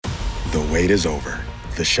The wait is over.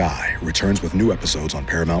 The Chi returns with new episodes on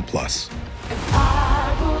Paramount+.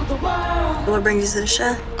 What brings you to the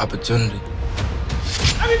Chi? Opportunity.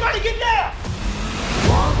 Everybody get down!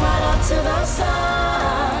 Walk right up to the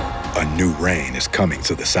side. A new reign is coming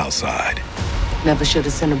to the South Side. Never should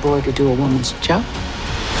have sent a boy to do a woman's job.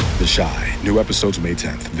 The Chi. New episodes May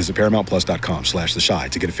 10th. Visit ParamountPlus.com/The Chi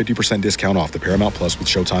to get a 50% discount off the Paramount Plus with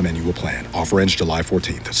Showtime annual plan. Offer ends July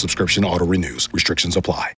 14th. Subscription auto-renews. Restrictions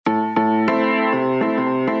apply.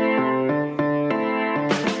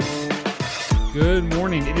 Good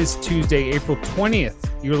morning. It is Tuesday, April 20th.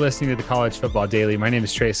 You're listening to the College Football Daily. My name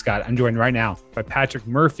is Trey Scott. I'm joined right now by Patrick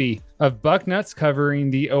Murphy of Bucknuts, covering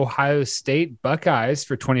the Ohio State Buckeyes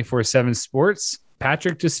for 24/7 Sports.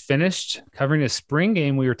 Patrick just finished covering a spring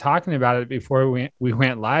game. We were talking about it before we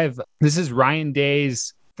went live. This is Ryan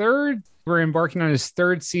Day's third. We're embarking on his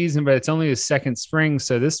third season, but it's only his second spring.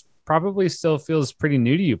 So this probably still feels pretty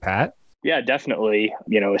new to you, Pat. Yeah, definitely.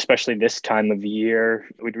 Especially this time of year,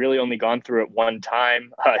 we'd really only gone through it one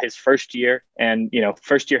time, his first year. And,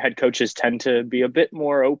 first year head coaches tend to be a bit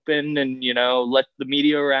more open and, let the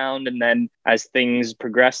media around. And then as things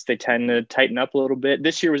progress, they tend to tighten up a little bit.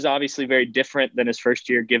 This year was obviously very different than his first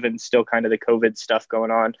year, given still kind of the COVID stuff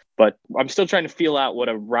going on. But I'm still trying to feel out what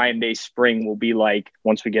a Ryan Day spring will be like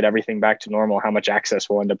once we get everything back to normal, how much access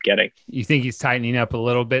we'll end up getting. You think he's tightening up a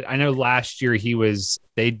little bit? I know last year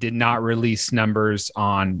they did not release numbers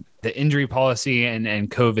on the injury policy and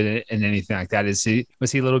COVID and anything like that. Was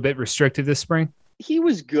he a little bit restricted this spring? He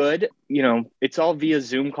was good. It's all via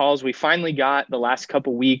Zoom calls. We finally got the last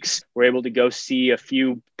couple weeks. We're able to go see a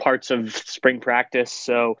few parts of spring practice.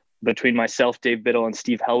 So between myself, Dave Biddle, and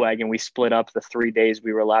Steve Hellwagon, we split up the 3 days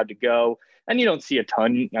we were allowed to go. And you don't see a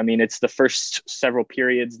ton. I mean, it's the first several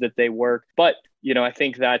periods that they work. But, I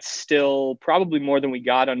think that's still probably more than we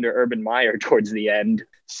got under Urban Meyer towards the end.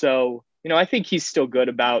 So, I think he's still good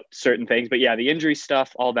about certain things. But yeah, the injury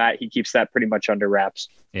stuff, all that, he keeps that pretty much under wraps.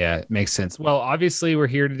 Yeah, it makes sense. Well, obviously, we're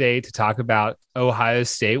here today to talk about Ohio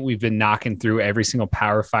State. We've been knocking through every single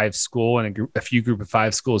Power 5 school and a few Group of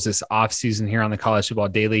 5 schools this offseason here on the College Football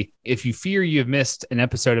Daily. If you fear you've missed an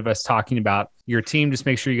episode of us talking about your team, just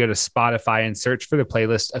make sure you go to Spotify and search for the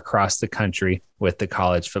playlist Across the Country with the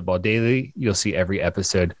College Football Daily. You'll see every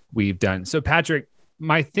episode we've done. So, Patrick,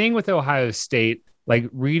 my thing with Ohio State, like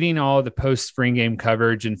reading all the post-spring game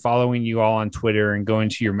coverage and following you all on Twitter and going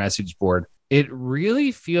to your message board, it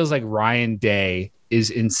really feels like Ryan Day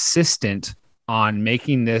is insistent on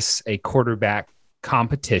making this a quarterback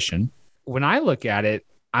competition. When I look at it,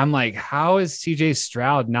 I'm like, how is CJ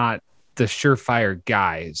Stroud not the surefire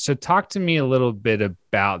guy? So talk to me a little bit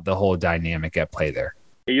about the whole dynamic at play there.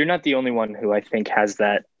 You're not the only one who I think has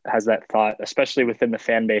that thought, especially within the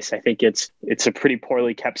fan base. I think it's a pretty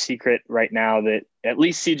poorly kept secret right now that at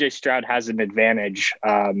least CJ Stroud has an advantage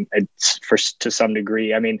to some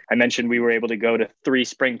degree. I mean, I mentioned we were able to go to 3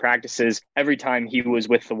 spring practices every time he was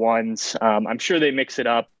with the ones. I'm sure they mix it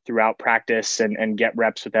up throughout practice and get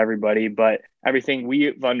reps with everybody, but everything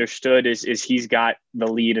we've understood is he's got the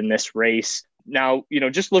lead in this race. Now,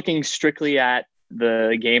 just looking strictly at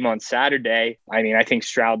the game on Saturday, I mean, I think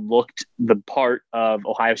Stroud looked the part of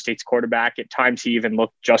Ohio State's quarterback. At times, he even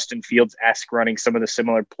looked Justin Fields-esque running some of the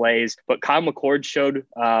similar plays. But Kyle McCord showed,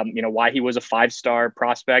 why he was a 5-star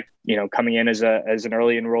prospect, coming in as an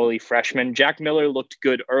early enrollee freshman. Jack Miller looked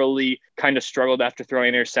good early, kind of struggled after throwing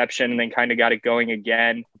an interception and then kind of got it going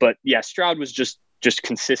again. But yeah, Stroud was just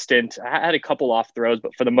consistent. I had a couple off throws,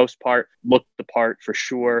 but for the most part, looked the part for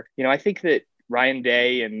sure. I think that Ryan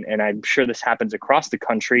Day, and I'm sure this happens across the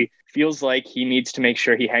country, feels like he needs to make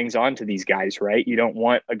sure he hangs on to these guys, right? You don't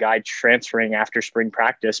want a guy transferring after spring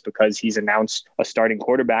practice because he's announced a starting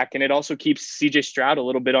quarterback. And it also keeps CJ Stroud a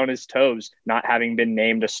little bit on his toes, not having been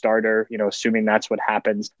named a starter, assuming that's what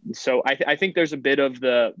happens. So I think there's a bit of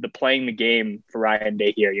the playing the game for Ryan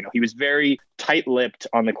Day here. He was very tight-lipped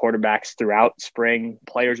on the quarterbacks throughout spring.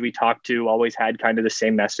 Players we talked to always had kind of the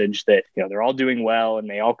same message that, they're all doing well and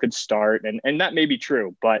they all could start. And that may be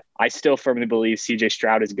true, but I still firmly believe CJ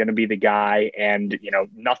Stroud is going to be the guy. And,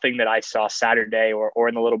 nothing that I saw Saturday or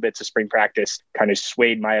in the little bits of spring practice kind of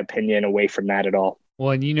swayed my opinion away from that at all.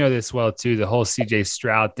 Well, and this well, too, the whole CJ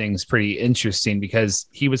Stroud thing is pretty interesting because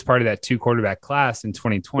he was part of that 2 quarterback class in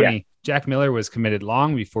 2020. Yeah. Jack Miller was committed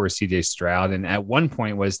long before CJ Stroud and at one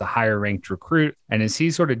point was the higher ranked recruit. And as he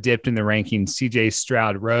sort of dipped in the rankings, CJ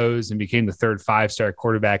Stroud rose and became the 3rd 5-star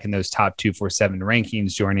quarterback in those top 247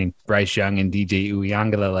 rankings, joining Bryce Young and DJ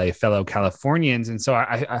Uiagalelei, fellow Californians. And so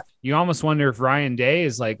you almost wonder if Ryan Day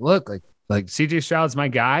is like, look, like CJ Stroud's my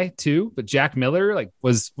guy too, but Jack Miller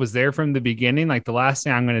was there from the beginning. Like the last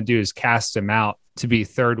thing I'm going to do is cast him out to be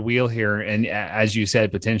third wheel here. And as you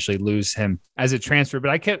said, potentially lose him as a transfer.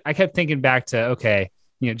 But I kept thinking back to, okay,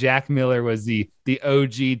 Jack Miller was the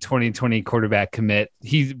OG 2020 quarterback commit.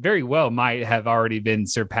 He very well might have already been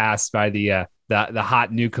surpassed by the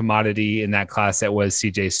hot new commodity in that class that was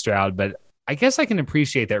CJ Stroud. But I guess I can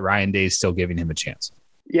appreciate that Ryan Day is still giving him a chance.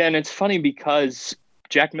 Yeah, and it's funny because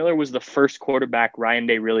Jack Miller was the first quarterback Ryan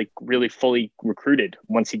Day really fully recruited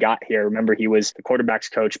once he got here. Remember, he was the quarterback's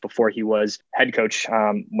coach before he was head coach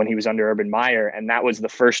when he was under Urban Meyer. And that was the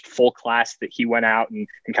first full class that he went out and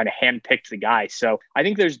kind of handpicked the guy. So I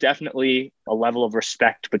think there's definitely a level of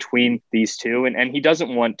respect between these two. And he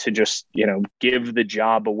doesn't want to just, give the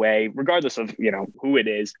job away, regardless of, who it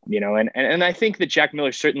is, and I think that Jack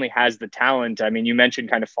Miller certainly has the talent. I mean, you mentioned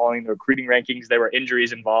kind of following the recruiting rankings. There were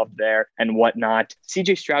injuries involved there and whatnot.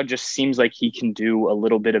 CJ Stroud just seems like he can do a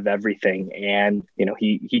little bit of everything. And,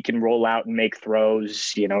 he can roll out and make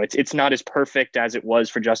throws. It's not as perfect as it was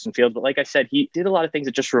for Justin Fields. But like I said, he did a lot of things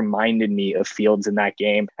that just reminded me of Fields in that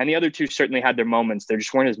game. And the other two certainly had their moments. There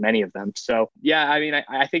just weren't as many of them. So, yeah, I mean,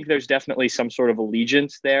 I think there's definitely some sort of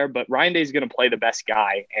allegiance there. But Ryan Day is going to play the best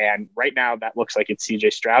guy. And right now that looks like it's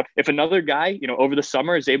CJ Stroud. If another guy, over the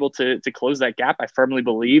summer is able to close that gap, I firmly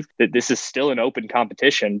believe that this is still an open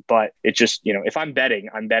competition. But it just, if I'm betting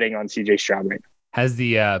on CJ Stroud right now. Has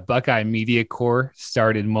the Buckeye Media Corps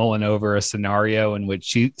started mulling over a scenario in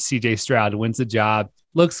which CJ Stroud wins the job,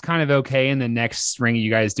 looks kind of okay, and the next spring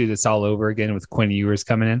you guys do this all over again with Quinn Ewers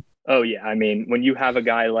coming in? Oh, yeah. I mean, when you have a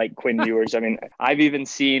guy like Quinn Ewers, I mean, I've even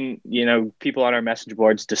seen, people on our message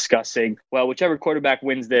boards discussing, well, whichever quarterback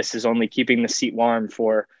wins this is only keeping the seat warm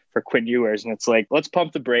for Quinn Ewers. And it's like, let's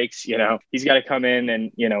pump the brakes. He's got to come in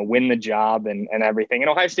and, win the job and everything. And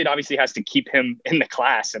Ohio State obviously has to keep him in the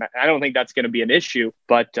class. And I don't think that's going to be an issue,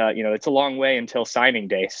 but it's a long way until signing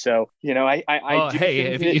day. So,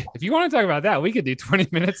 if you want to talk about that, we could do 20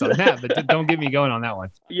 minutes on that, but don't get me going on that one.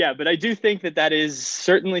 Yeah. But I do think that is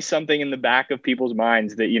certainly something in the back of people's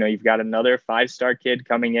minds that, you've got another 5-star kid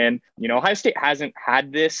coming in. Ohio State hasn't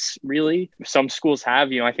had this really. Some schools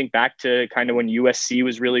have, I think back to kind of when USC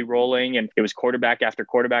was really rolling and it was quarterback after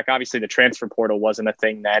quarterback. Obviously the transfer portal wasn't a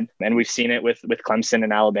thing then, and we've seen it with Clemson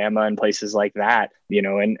and Alabama and places like that,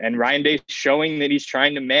 and Ryan Day's showing that he's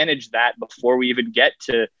trying to manage that before we even get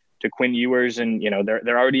to Quinn Ewers, and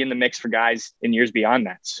they're already in the mix for guys in years beyond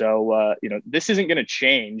that. So this isn't going to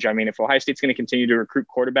change. I mean, if Ohio State's going to continue to recruit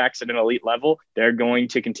quarterbacks at an elite level, they're going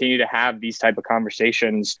to continue to have these type of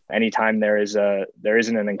conversations anytime there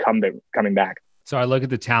isn't an incumbent coming back. So I look at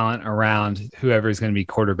the talent around whoever is going to be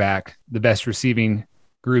quarterback, the best receiving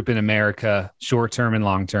group in America, short-term and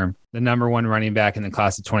long-term. The number one running back in the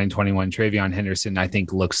class of 2021, Travion Henderson, I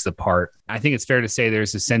think looks the part. I think it's fair to say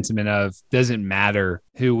there's a sentiment of doesn't matter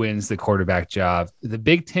who wins the quarterback job. The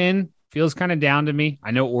Big Ten feels kind of down to me.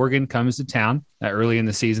 I know Oregon comes to town early in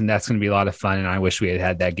the season. That's going to be a lot of fun, and I wish we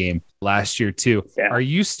had that game last year too. Yeah. Are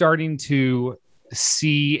you starting to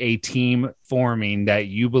see a team forming that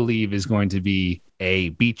you believe is going to be a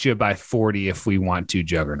beat you by 40 if we want to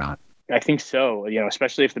juggernaut? I think so,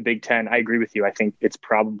 especially if the Big Ten, I agree with you. I think it's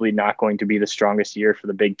probably not going to be the strongest year for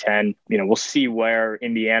the Big Ten. We'll see where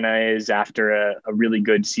Indiana is after a really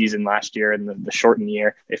good season last year and the shortened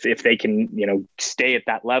year. If they can, stay at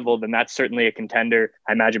that level, then that's certainly a contender.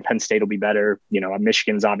 I imagine Penn State will be better.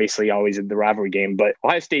 Michigan's obviously always in the rivalry game, but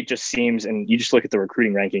Ohio State just seems, and you just look at the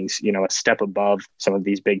recruiting rankings, a step above some of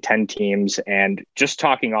these Big Ten teams. And just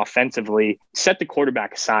talking offensively, set the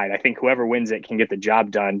quarterback aside. I think whoever wins it can get the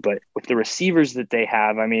job done, but with the receivers that they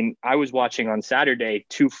have, I mean, I was watching on Saturday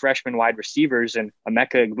 2 freshman wide receivers, and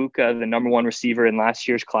Emeka Egbuka, the number 1 receiver in last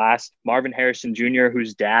year's class, Marvin Harrison Jr.,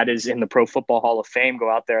 whose dad is in the Pro Football Hall of Fame, go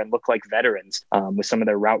out there and look like veterans with some of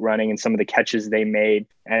their route running and some of the catches they made.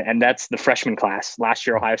 And that's the freshman class. Last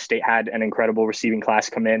year, Ohio State had an incredible receiving class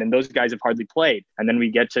come in, and those guys have hardly played. And then we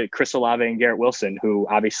get to Chris Olave and Garrett Wilson, who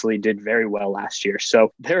obviously did very well last year.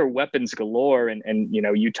 So there are weapons galore. And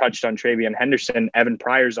you touched on Travion Henderson. Evan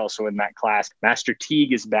Pryor's also in that class. Master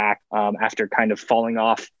Teague is back after kind of falling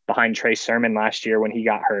off behind Trey Sermon last year when he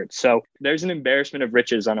got hurt. So there's an embarrassment of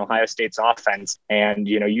riches on Ohio State's offense. And,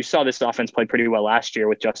 you saw this offense play pretty well last year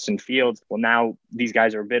with Justin Fields. Well, now these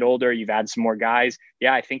guys are a bit older. You've had some more guys.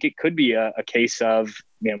 Yeah, I think it could be a case of,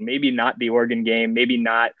 maybe not the Oregon game, maybe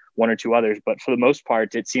not one or two others, but for the most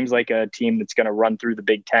part, it seems like a team that's going to run through the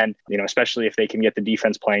Big Ten, especially if they can get the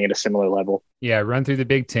defense playing at a similar level. Yeah, run through the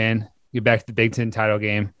Big Ten, get back to the Big Ten title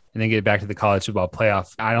game, and then get back to the college football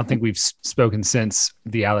playoff. I don't think we've spoken since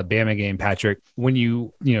the Alabama game, Patrick. When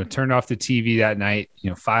you turned off the TV that night,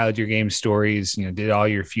 filed your game stories, did all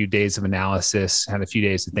your few days of analysis, had a few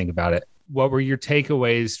days to think about it. What were your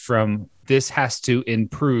takeaways from this has to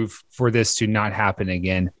improve for this to not happen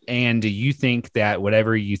again? And do you think that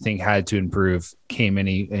whatever you think had to improve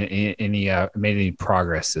made any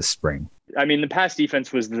progress this spring? I mean, the pass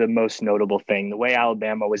defense was the most notable thing. The way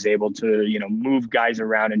Alabama was able to, move guys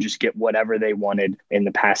around and just get whatever they wanted in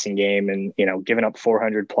the passing game and, giving up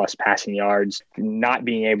 400 plus passing yards, not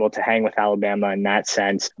being able to hang with Alabama in that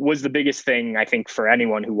sense was the biggest thing, I think, for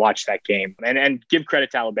anyone who watched that game. And give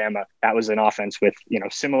credit to Alabama. That was an offense with,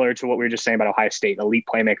 similar to what we were just saying about Ohio State, elite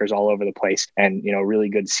playmakers all over the place and, really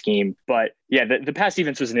good scheme. But yeah, the pass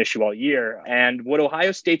defense was an issue all year. And what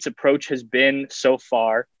Ohio State's approach has been so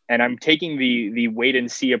far, and I'm taking the wait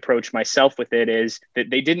and see approach myself with it, is that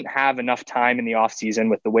they didn't have enough time in the offseason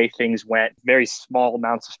with the way things went, very small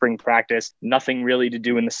amounts of spring practice, nothing really to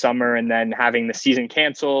do in the summer, and then having the season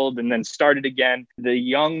canceled and then started again. The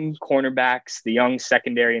young cornerbacks, the young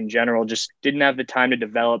secondary in general, just didn't have the time to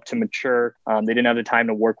develop, to mature. They didn't have the time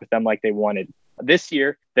to work with them like they wanted. This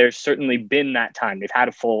year, there's certainly been that time. They've had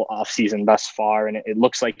a full offseason thus far, and it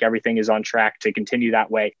looks like everything is on track to continue that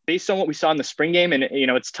way. Based on what we saw in the spring game, and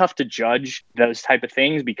it's tough to judge those type of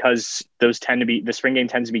things because the spring game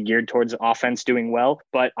tends to be geared towards offense doing well.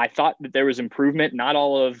 But I thought that there was improvement. Not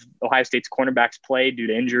all of Ohio State's cornerbacks played due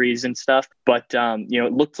to injuries and stuff, but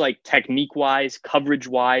it looked like technique-wise,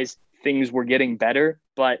 coverage-wise, things were getting better.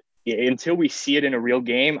 But until we see it in a real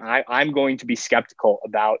game, I'm going to be skeptical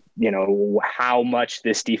about, how much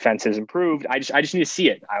this defense has improved. I just need to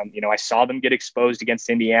see it. I saw them get exposed against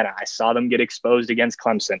Indiana. I saw them get exposed against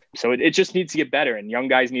Clemson. So it just needs to get better, and young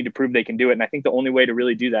guys need to prove they can do it. And I think the only way to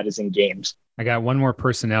really do that is in games. I got one more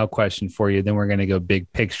personnel question for you. Then we're going to go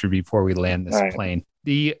big picture before we land this plane.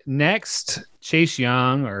 The next Chase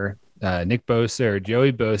Young or Nick Bosa or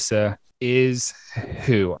Joey Bosa is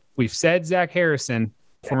who? We've said Zach Harrison,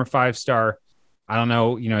 former 5-star. I don't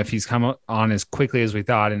know, if he's come on as quickly as we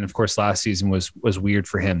thought. And of course, last season was weird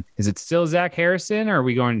for him. Is it still Zach Harrison, or are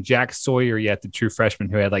we going Jack Sawyer yet, the true freshman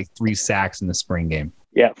who had like 3 sacks in the spring game?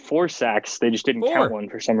 Yeah, 4 sacks. They just didn't count one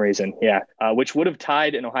for some reason. Yeah, which would have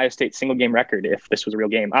tied an Ohio State single game record if this was a real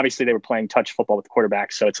game. Obviously, they were playing touch football with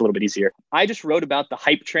quarterbacks, so it's a little bit easier. I just wrote about the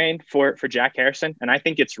hype train for Jack Harrison, and I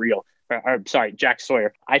think it's real. Jack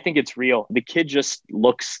Sawyer. I think it's real. The kid just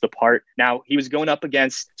looks the part. Now, he was going up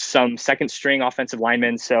against some second string offensive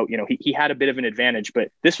linemen, so, he had a bit of an advantage, but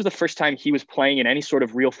this was the first time he was playing in any sort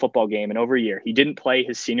of real football game in over a year. He didn't play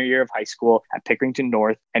his senior year of high school at Pickerington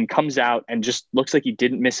North and comes out and just looks like he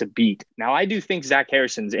didn't miss a beat. Now, I do think Zach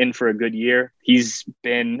Harrison's in for a good year. He's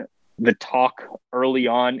been the talk early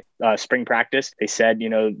on spring practice. They said,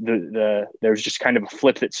 there was just kind of a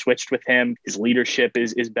flip that switched with him. His leadership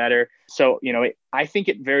is better. So, I think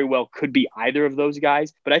it very well could be either of those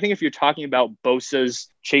guys. But I think if you're talking about Bosa's,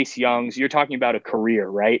 Chase Young's, you're talking about a career,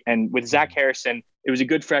 right? And with Zach Harrison, it was a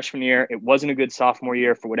good freshman year. It wasn't a good sophomore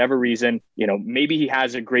year for whatever reason. Maybe he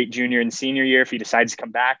has a great junior and senior year if he decides to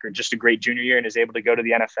come back, or just a great junior year and is able to go to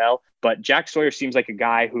the NFL. But Jack Sawyer seems like a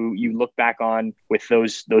guy who you look back on with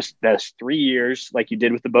those 3 years, like you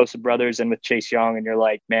did with the Bosa brothers and with Chase Young, and you're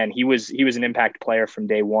like, man, he was an impact player from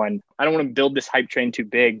day one. I don't want to build this hype train too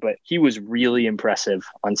big, but he was really impressive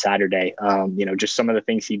on Saturday. Just some of the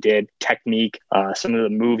things he did, technique, some of the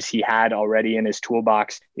moves he had already in his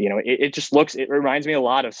toolbox. It reminds me a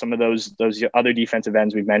lot of some of those other defensive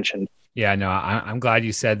ends we've mentioned. Yeah, no, I'm glad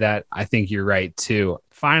you said that. I think you're right too.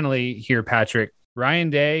 Finally here, Patrick, Ryan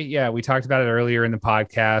Day. Yeah, we talked about it earlier in the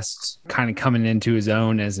podcast, kind of coming into his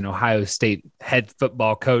own as an Ohio State head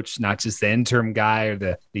football coach, not just the interim guy or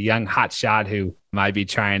the young hotshot who might be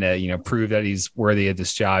trying to, prove that he's worthy of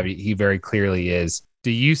this job. He very clearly is.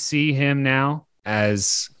 Do you see him now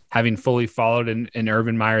as having fully followed in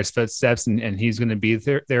Urban Meyer's footsteps, and he's going to be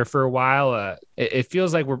there for a while? It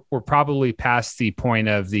feels like we're probably past the point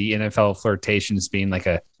of the NFL flirtations being like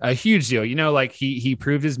a huge deal. Like he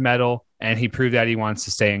proved his mettle, and he proved that he wants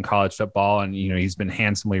to stay in college football, and he's been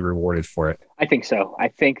handsomely rewarded for it. I think so. I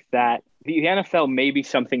think that the NFL may be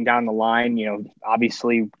something down the line.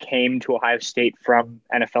 Obviously came to Ohio State from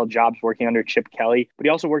NFL jobs working under Chip Kelly, but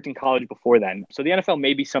he also worked in college before then. So the NFL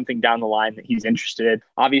may be something down the line that he's interested in.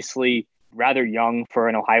 Obviously, rather young for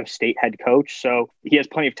an Ohio State head coach, so he has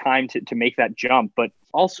plenty of time to make that jump, but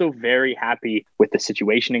also very happy with the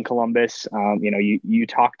situation in Columbus. You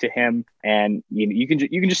talk to him and you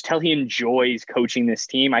can just tell he enjoys coaching this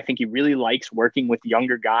team. I think he really likes working with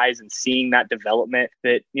younger guys and seeing that development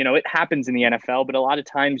that, it happens in the NFL, but a lot of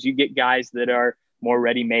times you get guys that are more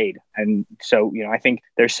ready-made. And so, I think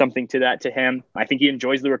there's something to that to him. I think he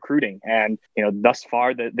enjoys the recruiting, and, thus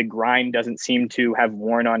far the grind doesn't seem to have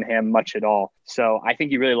worn on him much at all. So I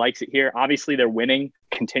think he really likes it here. Obviously they're winning,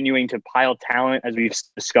 continuing to pile talent, as we've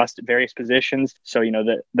discussed at various positions. So,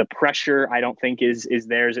 the pressure I don't think is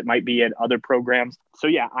theirs. It might be at other programs. So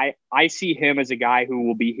yeah, I see him as a guy who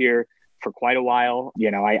will be here for quite a while.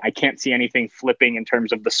 I can't see anything flipping in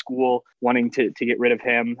terms of the school wanting to get rid of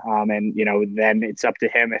him. And then it's up to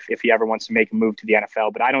him if he ever wants to make a move to the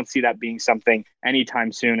NFL. But I don't see that being something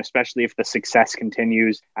anytime soon, especially if the success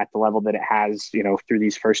continues at the level that it has, through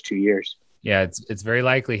these first 2 years. Yeah, it's very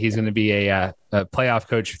likely he's going to be a playoff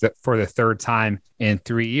coach for the third time in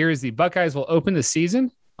 3 years. The Buckeyes will open the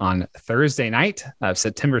season on Thursday night of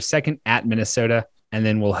September 2nd at Minnesota, and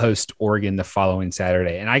then we'll host Oregon the following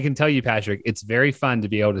Saturday. And I can tell you, Patrick, it's very fun to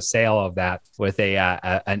be able to say all of that with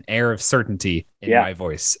an air of certainty in my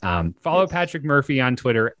voice. Follow Patrick Murphy on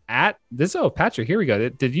Twitter at this. Oh, Patrick, here we go.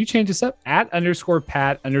 Did you change this up? @_Pat_Murphy.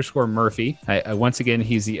 Once again,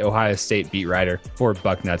 he's the Ohio State beat writer for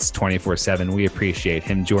Bucknuts 24/7. We appreciate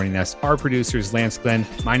him joining us. Our producers, Lance Glenn.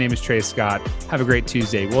 My name is Trey Scott. Have a great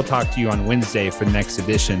Tuesday. We'll talk to you on Wednesday for the next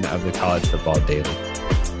edition of the College Football Daily.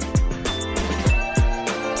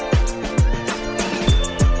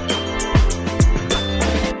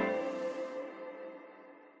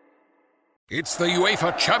 It's the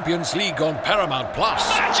UEFA Champions League on Paramount+.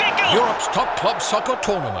 Europe's top club soccer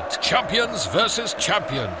tournament. Champions versus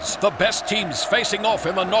champions. The best teams facing off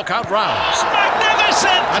in the knockout rounds.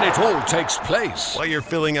 Magnificent! And it all takes place while you're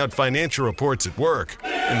filling out financial reports at work,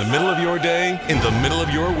 in the middle of your day, in the middle of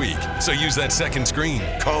your week. So use that second screen.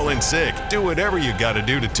 Call in sick. Do whatever you got to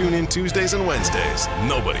do to tune in Tuesdays and Wednesdays.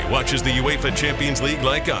 Nobody watches the UEFA Champions League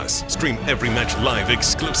like us. Stream every match live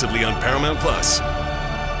exclusively on Paramount+.